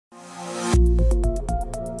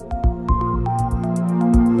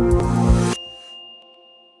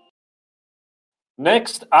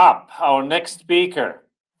Next up, our next speaker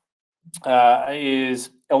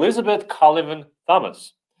is Elisabeth Cullivan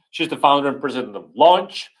Thomas. She's the founder and president of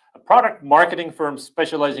Launch, a product marketing firm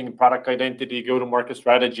specializing in product identity, go-to-market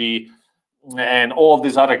strategy, and all of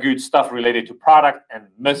this other good stuff related to product and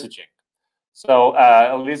messaging. So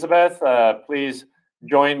Elisabeth, please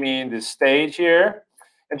join me in this stage here.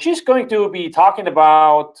 And she's going to be talking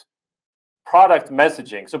about product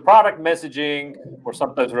messaging. So product messaging, or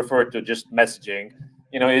sometimes referred to just messaging,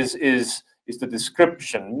 is the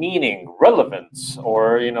description, meaning, relevance,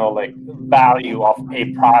 or like value of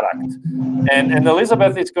a product. And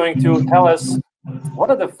Elisabeth is going to tell us what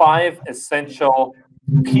are the 5 essential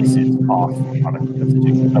pieces of product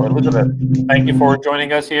messaging. So Elisabeth, thank you for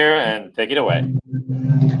joining us here, and take it away.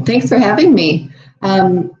 Thanks for having me.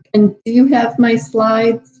 And do you have my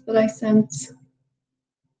slides that I sent?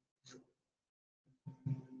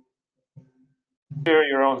 Share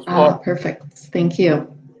your own spot. Perfect. Thank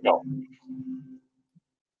you. Go.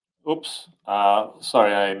 Oops.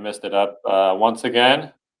 Sorry, I messed it up once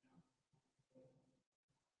again.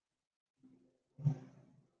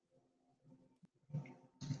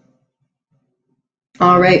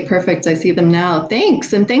 All right, perfect. I see them now.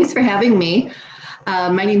 Thanks, and thanks for having me.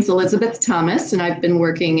 My name is Elisabeth Thomas, and I've been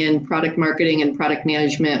working in product marketing and product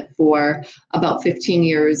management for about 15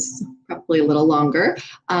 years, probably a little longer.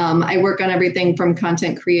 I work on everything from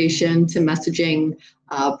content creation to messaging,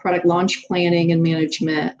 product launch planning and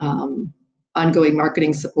management, ongoing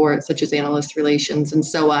marketing support such as analyst relations and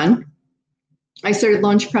so on. I started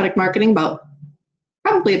Launch Product Marketing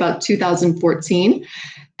probably about 2014.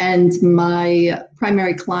 And my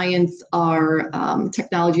primary clients are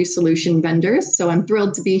technology solution vendors. So I'm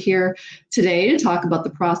thrilled to be here today to talk about the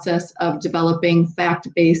process of developing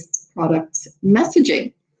fact-based product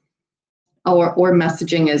messaging, or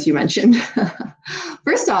messaging, as you mentioned.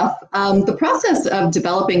 First off, the process of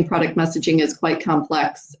developing product messaging is quite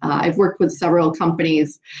complex. I've worked with several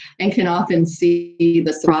companies and can often see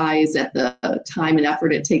the surprise at the time and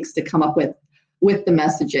effort it takes to come up with the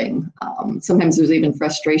messaging. Sometimes there's even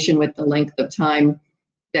frustration with the length of time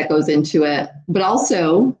that goes into it, but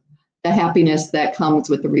also the happiness that comes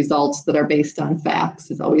with the results that are based on facts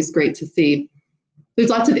is always great to see. There's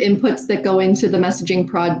lots of inputs that go into the messaging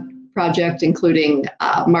project, including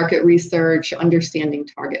market research, understanding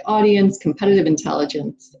target audience, competitive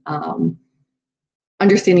intelligence,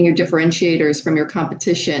 understanding your differentiators from your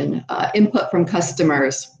competition, input from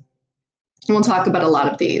customers. And we'll talk about a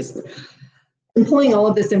lot of these. And pulling all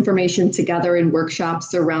of this information together in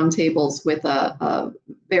workshops or roundtables with a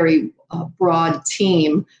very broad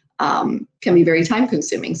team can be very time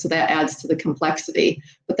consuming. So that adds to the complexity.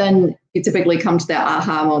 But then you typically come to that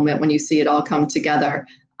aha moment when you see it all come together.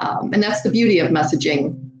 And that's the beauty of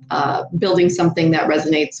messaging, building something that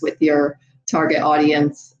resonates with your target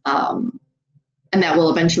audience, and that will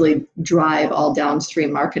eventually drive all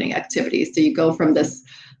downstream marketing activities. So you go from this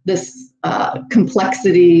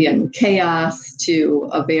complexity and chaos to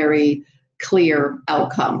a very clear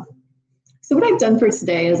outcome. So what I've done for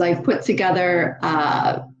today is I've put together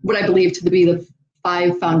what I believe to be the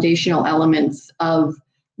 5 foundational elements of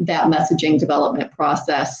that messaging development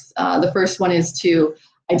process. The first one is to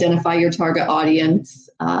identify your target audience.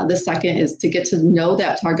 The second is to get to know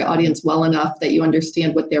that target audience well enough that you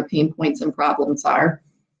understand what their pain points and problems are.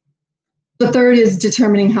 The third is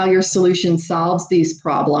determining how your solution solves these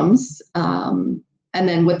problems, and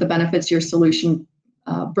then what the benefits your solution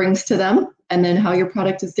brings to them, and then how your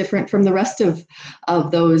product is different from the rest of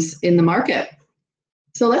those in the market.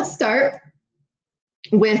 So let's start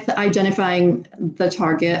with identifying the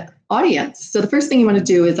target audience. So the first thing you want to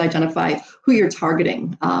do is identify who you're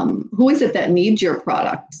targeting. Who is it that needs your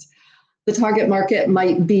product? The target market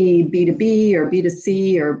might be B2B or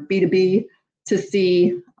B2C or B2B to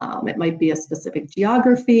C. It might be a specific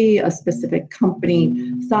geography, a specific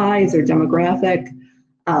company size or demographic.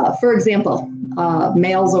 For example,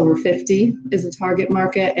 males over 50 is a target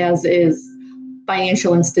market, as is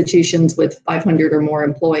financial institutions with 500 or more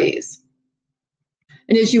employees.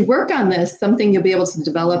 And as you work on this, something you'll be able to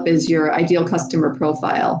develop is your ideal customer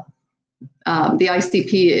profile. The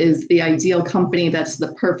ICP is the ideal company that's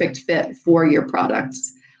the perfect fit for your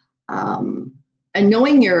products. And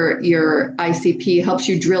knowing your ICP helps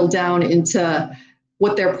you drill down into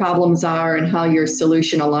what their problems are and how your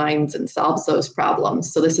solution aligns and solves those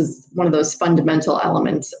problems. So this is one of those fundamental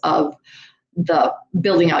elements of the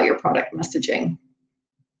building out your product messaging.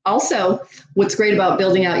 Also, what's great about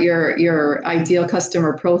building out your ideal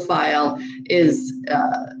customer profile is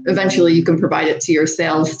eventually you can provide it to your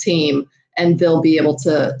sales team, and they'll be able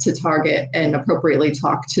to target and appropriately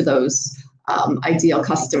talk to those ideal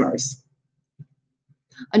customers.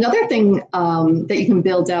 Another thing that you can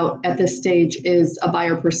build out at this stage is a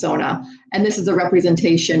buyer persona. And this is a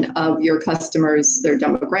representation of your customers, their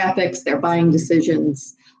demographics, their buying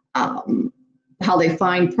decisions, how they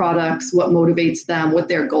find products, what motivates them, what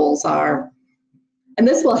their goals are. And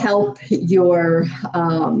this will help your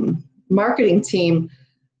marketing team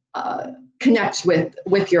connect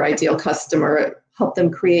with your ideal customer, help them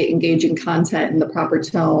create engaging content in the proper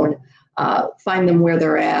tone, find them where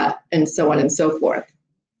they're at, and so on and so forth.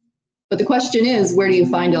 But the question is, where do you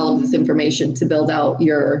find all of this information to build out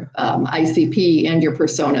your ICP and your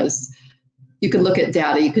personas? You can look at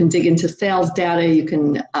data, you can dig into sales data, you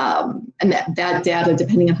can, and that data,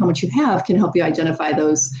 depending on how much you have, can help you identify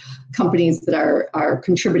those companies that are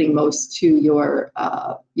contributing most to your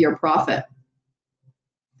profit.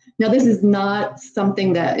 Now, this is not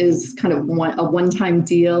something that is kind of a one-time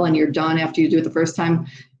deal and you're done after you do it the first time.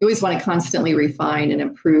 You always want to constantly refine and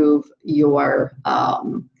improve your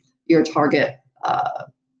target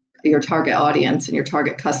audience and your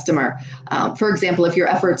target customer. For example, if your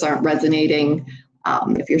efforts aren't resonating,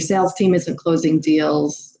 if your sales team isn't closing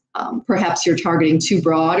deals, perhaps you're targeting too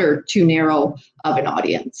broad or too narrow of an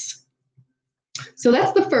audience. So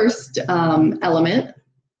that's the first element.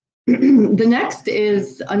 The next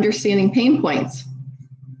is understanding pain points.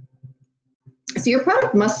 So your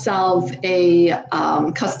product must solve a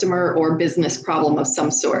customer or business problem of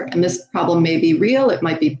some sort. And this problem may be real, it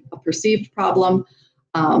might be a perceived problem.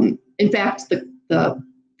 In fact, the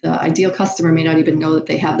ideal customer may not even know that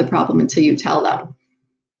they have the problem until you tell them.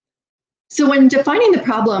 So when defining the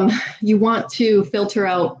problem, you want to filter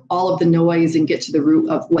out all of the noise and get to the root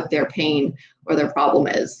of what their pain or their problem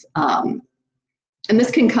is. And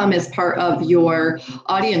this can come as part of your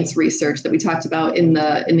audience research that we talked about in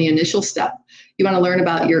the initial step. You want to learn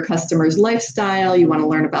about your customer's lifestyle. You want to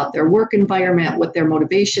learn about their work environment, what their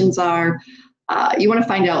motivations are. You want to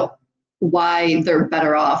find out why they're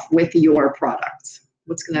better off with your product.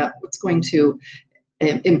 What's going to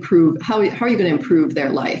improve? How are you going to improve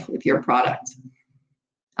their life with your product?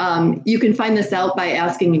 You can find this out by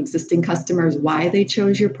asking existing customers why they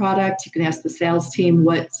chose your product. You can ask the sales team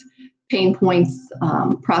what pain points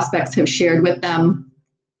prospects have shared with them.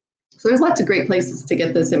 So there's lots of great places to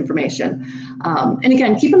get this information. And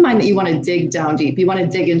again, keep in mind that you want to dig down deep. You want to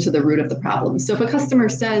dig into the root of the problem. So if a customer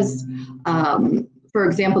says, for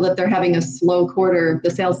example, that they're having a slow quarter,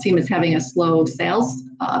 the sales team is having a slow sales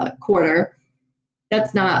quarter,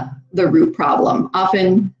 that's not the root problem.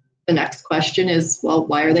 Often the next question is, well,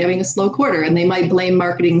 why are they having a slow quarter? And they might blame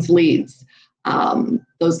marketing's leads.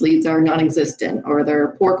 Those leads are non-existent or they're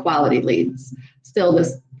poor quality leads. Still,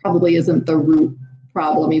 this probably isn't the root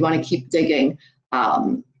problem. You want to keep digging.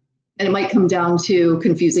 And it might come down to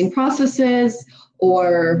confusing processes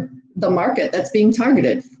or the market that's being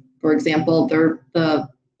targeted. For example, they're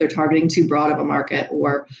targeting too broad of a market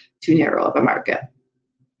or too narrow of a market.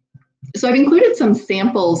 So I've included some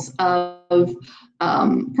samples of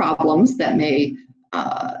problems that may,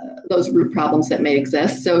 those root problems that may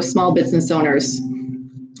exist. So small business owners,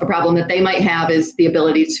 a problem that they might have is the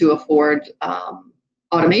ability to afford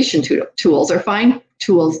automation tools or find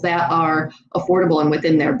tools that are affordable and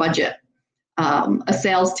within their budget. A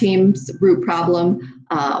sales team's root problem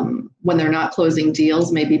when they're not closing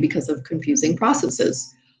deals may be because of confusing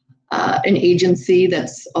processes. An agency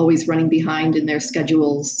that's always running behind in their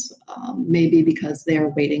schedules may be because they're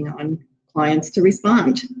waiting on clients to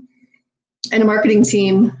respond. And a marketing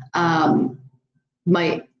team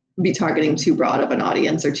might be targeting too broad of an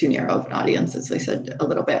audience or too narrow of an audience, as I said a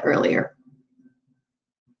little bit earlier.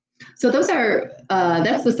 So those are,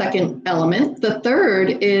 that's the second element. The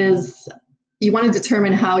third is you want to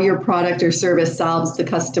determine how your product or service solves the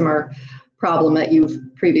customer problem that you've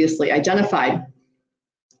previously identified.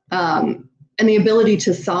 And the ability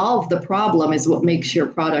to solve the problem is what makes your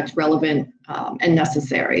product relevant and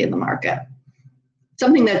necessary in the market.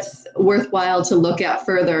 Something that's worthwhile to look at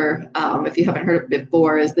further, if you haven't heard of it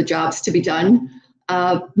before, is the jobs to be done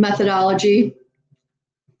methodology.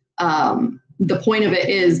 The point of it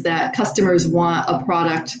is that customers want a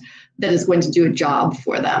product that is going to do a job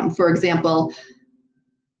for them. For example,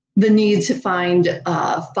 the need to find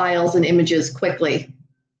files and images quickly,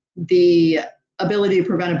 the ability to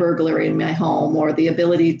prevent a burglary in my home, or the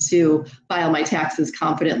ability to file my taxes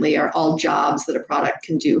confidently are all jobs that a product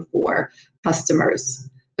can do for customers.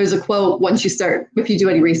 There's a quote, once you start, if you do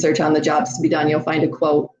any research on the jobs to be done, you'll find a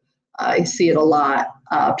quote. I see it a lot.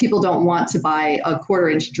 People don't want to buy a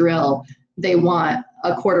 1/4-inch drill. They want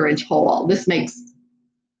a 1/4-inch hole. This makes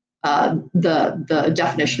the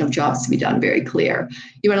definition of jobs to be done very clear.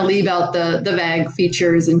 You want to leave out the vague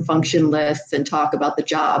features and function lists and talk about the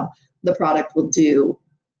job the product will do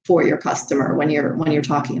for your customer when you're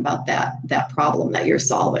talking about that problem that you're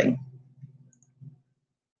solving.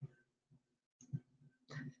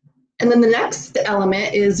 And then the next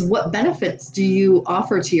element is, what benefits do you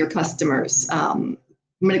offer to your customers? I'm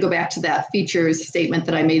going to go back to that features statement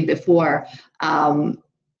that I made before.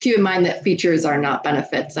 Keep in mind that features are not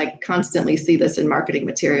benefits. I constantly see this in marketing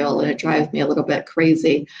material, and it drives me a little bit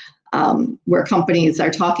crazy, where companies are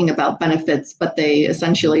talking about benefits, but they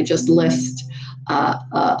essentially just list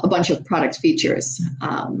a bunch of product features.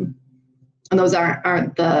 And those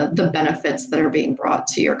aren't the benefits that are being brought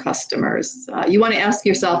to your customers. You want to ask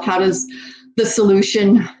yourself, how does the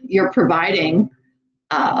solution you're providing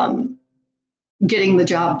getting the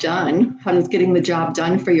job done, how does getting the job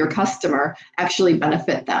done for your customer actually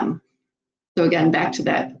benefit them? So again, back to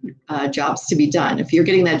that jobs to be done. If you're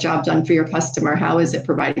getting that job done for your customer, how is it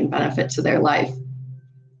providing benefit to their life?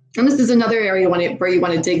 And this is another area where you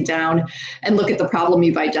want to dig down and look at the problem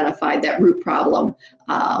you've identified, that root problem,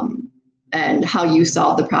 and how you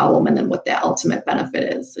solve the problem, and then what that ultimate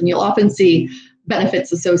benefit is. And you'll often see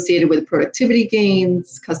benefits associated with productivity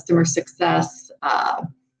gains, customer success,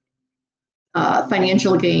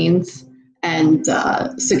 financial gains, and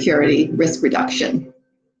security risk reduction.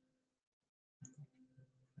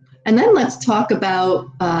 And then let's talk about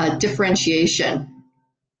differentiation.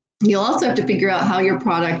 You'll also have to figure out how your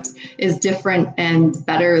product is different and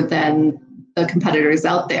better than the competitors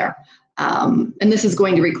out there. And this is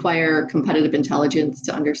going to require competitive intelligence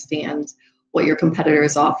to understand what your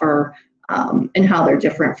competitors offer and how they're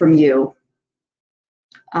different from you.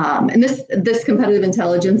 And this competitive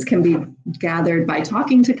intelligence can be gathered by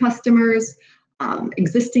talking to customers,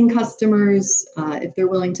 existing customers, if they're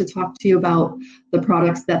willing to talk to you about the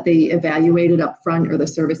products that they evaluated up front, or the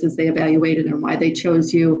services they evaluated and why they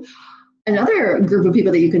chose you. Another group of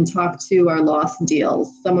people that you can talk to are lost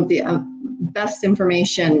deals. Some of the best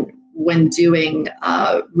information when doing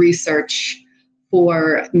research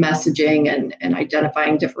for messaging and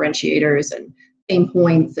identifying differentiators and pain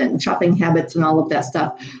points and shopping habits and all of that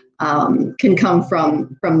stuff can come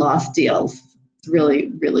from lost deals. It's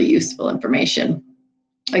really, really useful information,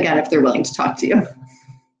 again, if they're willing to talk to you.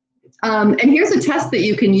 And here's a test that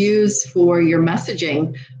you can use for your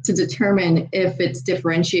messaging to determine if it's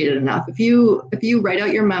differentiated enough. If you write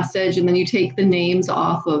out your message and then you take the names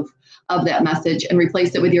off of that message and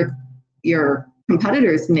replace it with your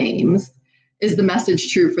competitors' names, is the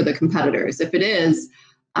message true for the competitors? If it is,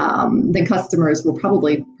 then customers will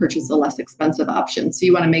probably purchase a less expensive option. So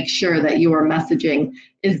you want to make sure that your messaging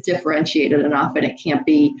is differentiated enough, and it can't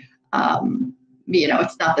be,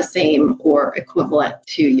 it's not the same or equivalent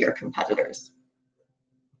to your competitors.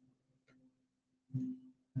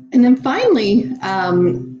 And then finally,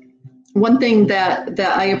 one thing that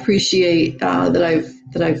I appreciate that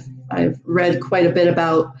I've read quite a bit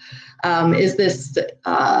about is this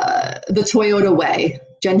the Toyota way,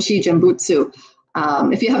 Genshi Genbutsu.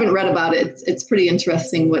 If you haven't read about it, it's pretty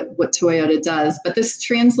interesting what Toyota does. But this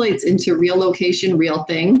translates into real location, real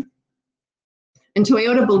thing. And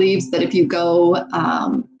Toyota believes that if you go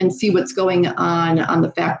and see what's going on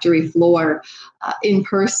the factory floor in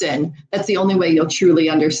person, that's the only way you'll truly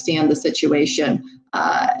understand the situation,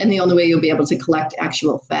 and the only way you'll be able to collect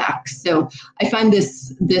actual facts. So I find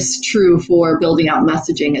this true for building out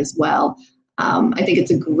messaging as well. I think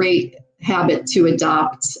it's a great habit to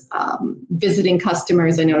adopt. Visiting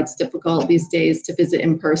customers, I know it's difficult these days to visit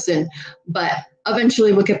in person, but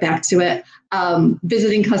eventually we'll get back to it.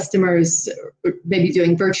 Visiting customers, maybe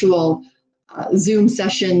doing virtual Zoom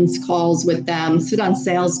sessions, calls with them, sit on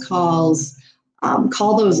sales calls,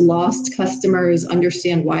 call those lost customers,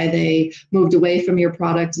 understand why they moved away from your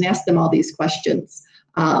product, and ask them all these questions.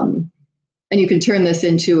 And you can turn this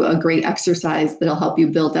into a great exercise that'll help you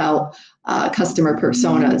build out customer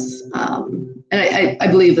personas. And I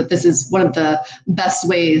believe that this is one of the best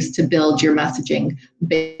ways to build your messaging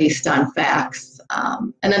based on facts.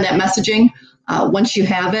 And then that messaging, once you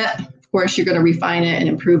have it, of course, you're going to refine it and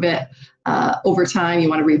improve it over time. You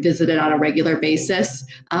want to revisit it on a regular basis.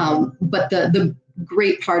 But the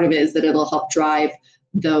great part of it is that it'll help drive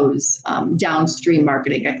those downstream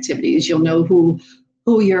marketing activities. You'll know who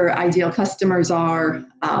your ideal customers are.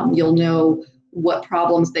 You'll know what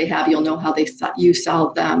problems they have. You'll know how you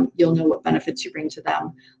solve them. You'll know what benefits you bring to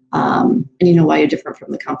them. And you know why you're different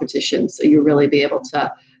from the competition. So you'll really be able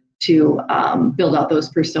to build out those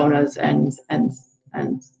personas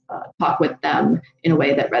and talk with them in a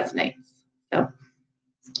way that resonates. So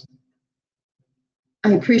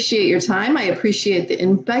I appreciate your time. I appreciate the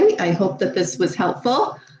invite. I hope that this was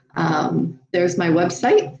helpful. There's my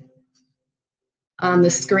website on the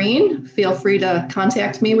screen. Feel free to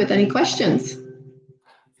contact me with any questions.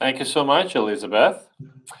 Thank you so much, Elisabeth.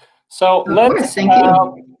 So Of course, thank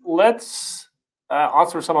you. let's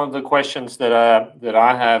answer some of the questions that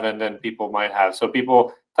I have, and then people might have. So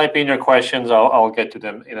people type in your questions. I'll get to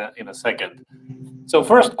them in a second. So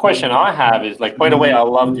first question I have is like, by the way, I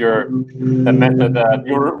loved your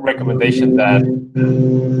recommendation that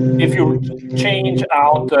if you change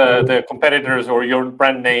out the competitors or your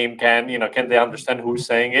brand name, can they understand who's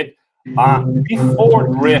saying it? Before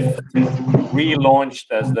Drift relaunched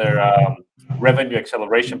as their revenue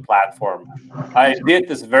acceleration platform, I did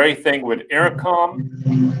this very thing with Intercom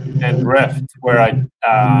and Drift, where I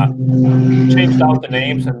changed out the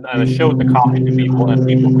names and I showed the copy to people, and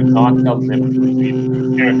people could not tell the difference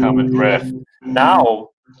between Intercom and Drift. Now,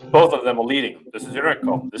 both of them are leading. This is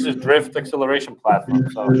Intercom. This is Drift acceleration platform.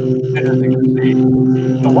 So it's interesting to see.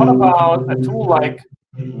 So what about a tool like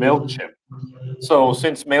MailChimp? So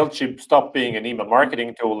since MailChimp stopped being an email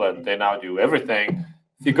marketing tool and they now do everything,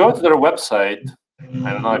 if you go to their website,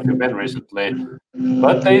 I don't know if you've been recently,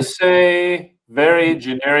 but they say very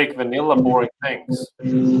generic, vanilla, boring things.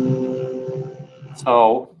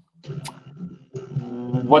 So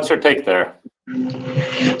what's your take there?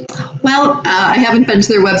 Well, I haven't been to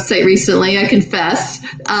their website recently, I confess,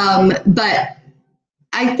 but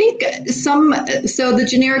I think so the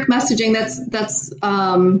generic messaging, that's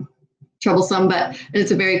troublesome, but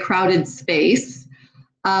it's a very crowded space.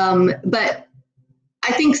 But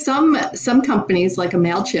I think some companies like a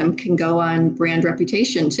MailChimp can go on brand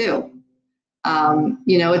reputation too.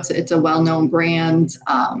 It's a well-known brand.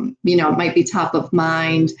 It might be top of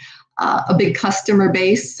mind. A big customer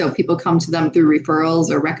base, so people come to them through referrals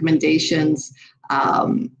or recommendations.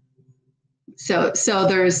 So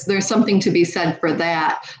there's something to be said for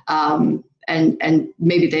that, and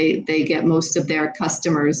maybe they get most of their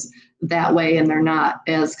customers that way, and they're not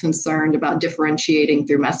as concerned about differentiating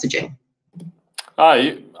through messaging.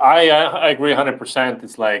 I agree 100%.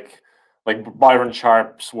 It's like Byron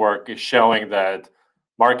Sharp's work is showing that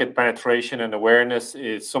market penetration and awareness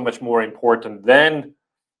is so much more important than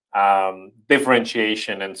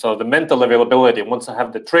differentiation. And so the mental availability, once I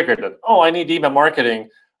have the trigger that, I need email marketing,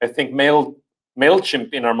 I think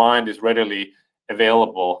MailChimp in our mind is readily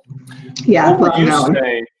available. Yeah.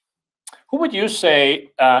 Who would you say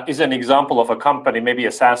is an example of a company, maybe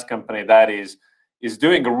a SaaS company, that is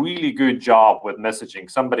doing a really good job with messaging,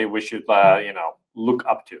 somebody we should look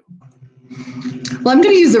up to? Well, I'm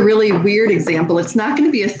going to use a really weird example. It's not going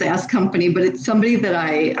to be a SaaS company, but it's somebody that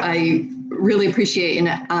I really appreciate,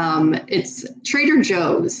 and it's Trader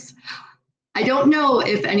Joe's. I don't know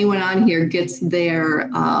if anyone on here gets their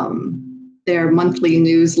monthly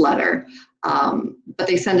newsletter, but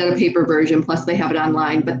they send out a paper version, plus they have it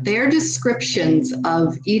online. But their descriptions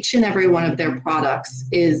of each and every one of their products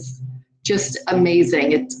is just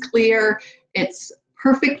amazing. It's clear. It's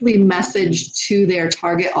perfectly messaged to their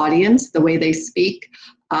target audience, the way they speak.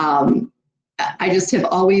 I just have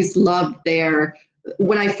always loved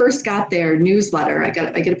when I first got their newsletter, I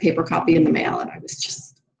get a paper copy in the mail, and I was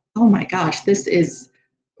just, oh my gosh, this is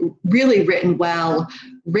really written well,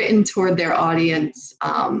 written toward their audience.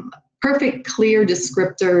 Perfect, clear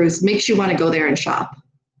descriptors, makes you want to go there and shop.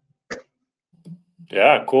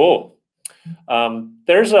 Yeah, cool.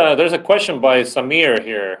 There's a question by Samir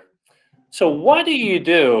here. So what do you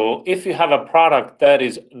do if you have a product that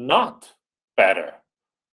is not better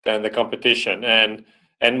than the competition and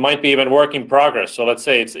might be even work in progress? So let's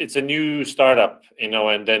say it's a new startup, and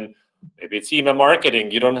then maybe it's email marketing.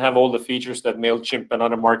 You don't have all the features that MailChimp and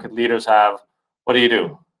other market leaders have. What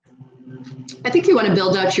do? I think you want to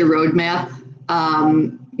build out your roadmap.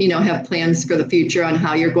 Have plans for the future on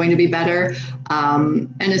how you're going to be better.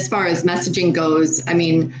 And as far as messaging goes, I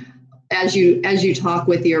mean, as you talk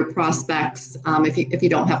with your prospects, if you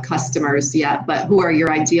don't have customers yet, but who are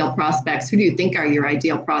your ideal prospects? Who do you think are your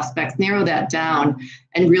ideal prospects? Narrow that down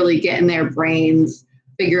and really get in their brains,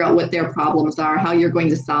 figure out what their problems are, how you're going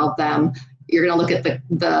to solve them. You're going to look at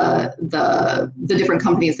the different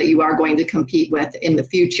companies that you are going to compete with in the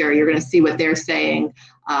future. You're going to see what they're saying.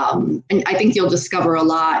 And I think you'll discover a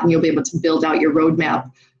lot, and you'll be able to build out your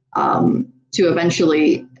roadmap to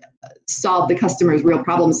eventually solve the customer's real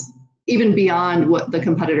problems, even beyond what the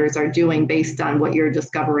competitors are doing, based on what you're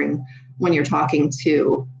discovering when you're talking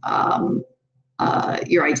to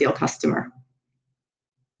your ideal customer.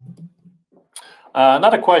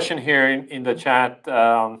 Another question here in the chat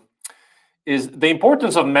is the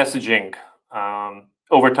importance of messaging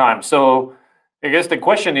over time. So I guess the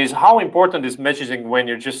question is, how important is messaging when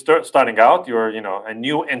you're just starting out, you're a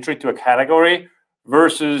new entry to a category,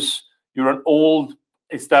 versus you're an old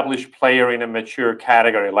established player in a mature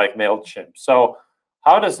category like MailChimp? So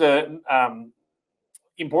how does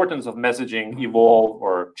importance of messaging evolve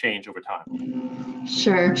or change over time?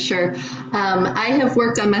 Sure, sure. I have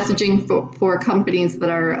worked on messaging for companies that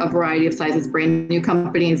are a variety of sizes, brand new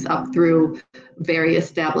companies up through very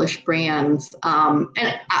established brands.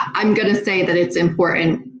 And I'm going to say that it's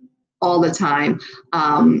important all the time.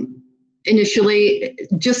 Initially,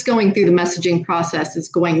 just going through the messaging process is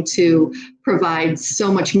going to provide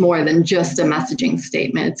so much more than just a messaging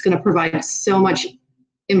statement. It's going to provide so much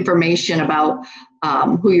information about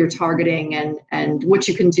who you're targeting and what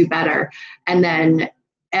you can do better. And then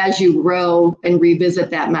as you grow and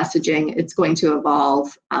revisit that messaging, it's going to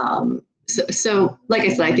evolve. So like I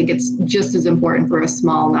said, I think it's just as important for a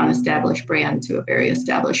small, non-established brand to a very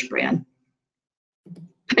established brand.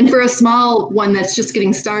 And for a small one that's just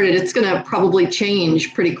getting started, it's going to probably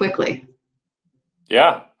change pretty quickly.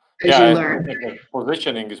 Yeah. As you learn. I think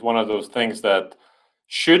positioning is one of those things that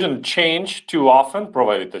shouldn't change too often,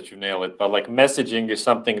 provided that you nail it. But like messaging is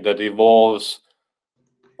something that evolves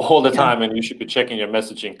all the time, and you should be checking your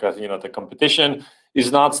messaging because the competition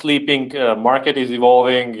is not sleeping, market is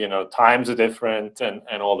evolving, times are different,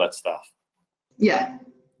 and all that stuff. Yeah.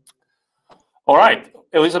 All right,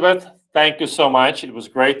 Elisabeth, thank you so much. It was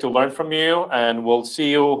great to learn from you, and we'll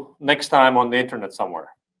see you next time on the internet somewhere.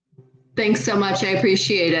 Thanks so much. I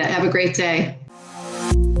appreciate it. Have a great day.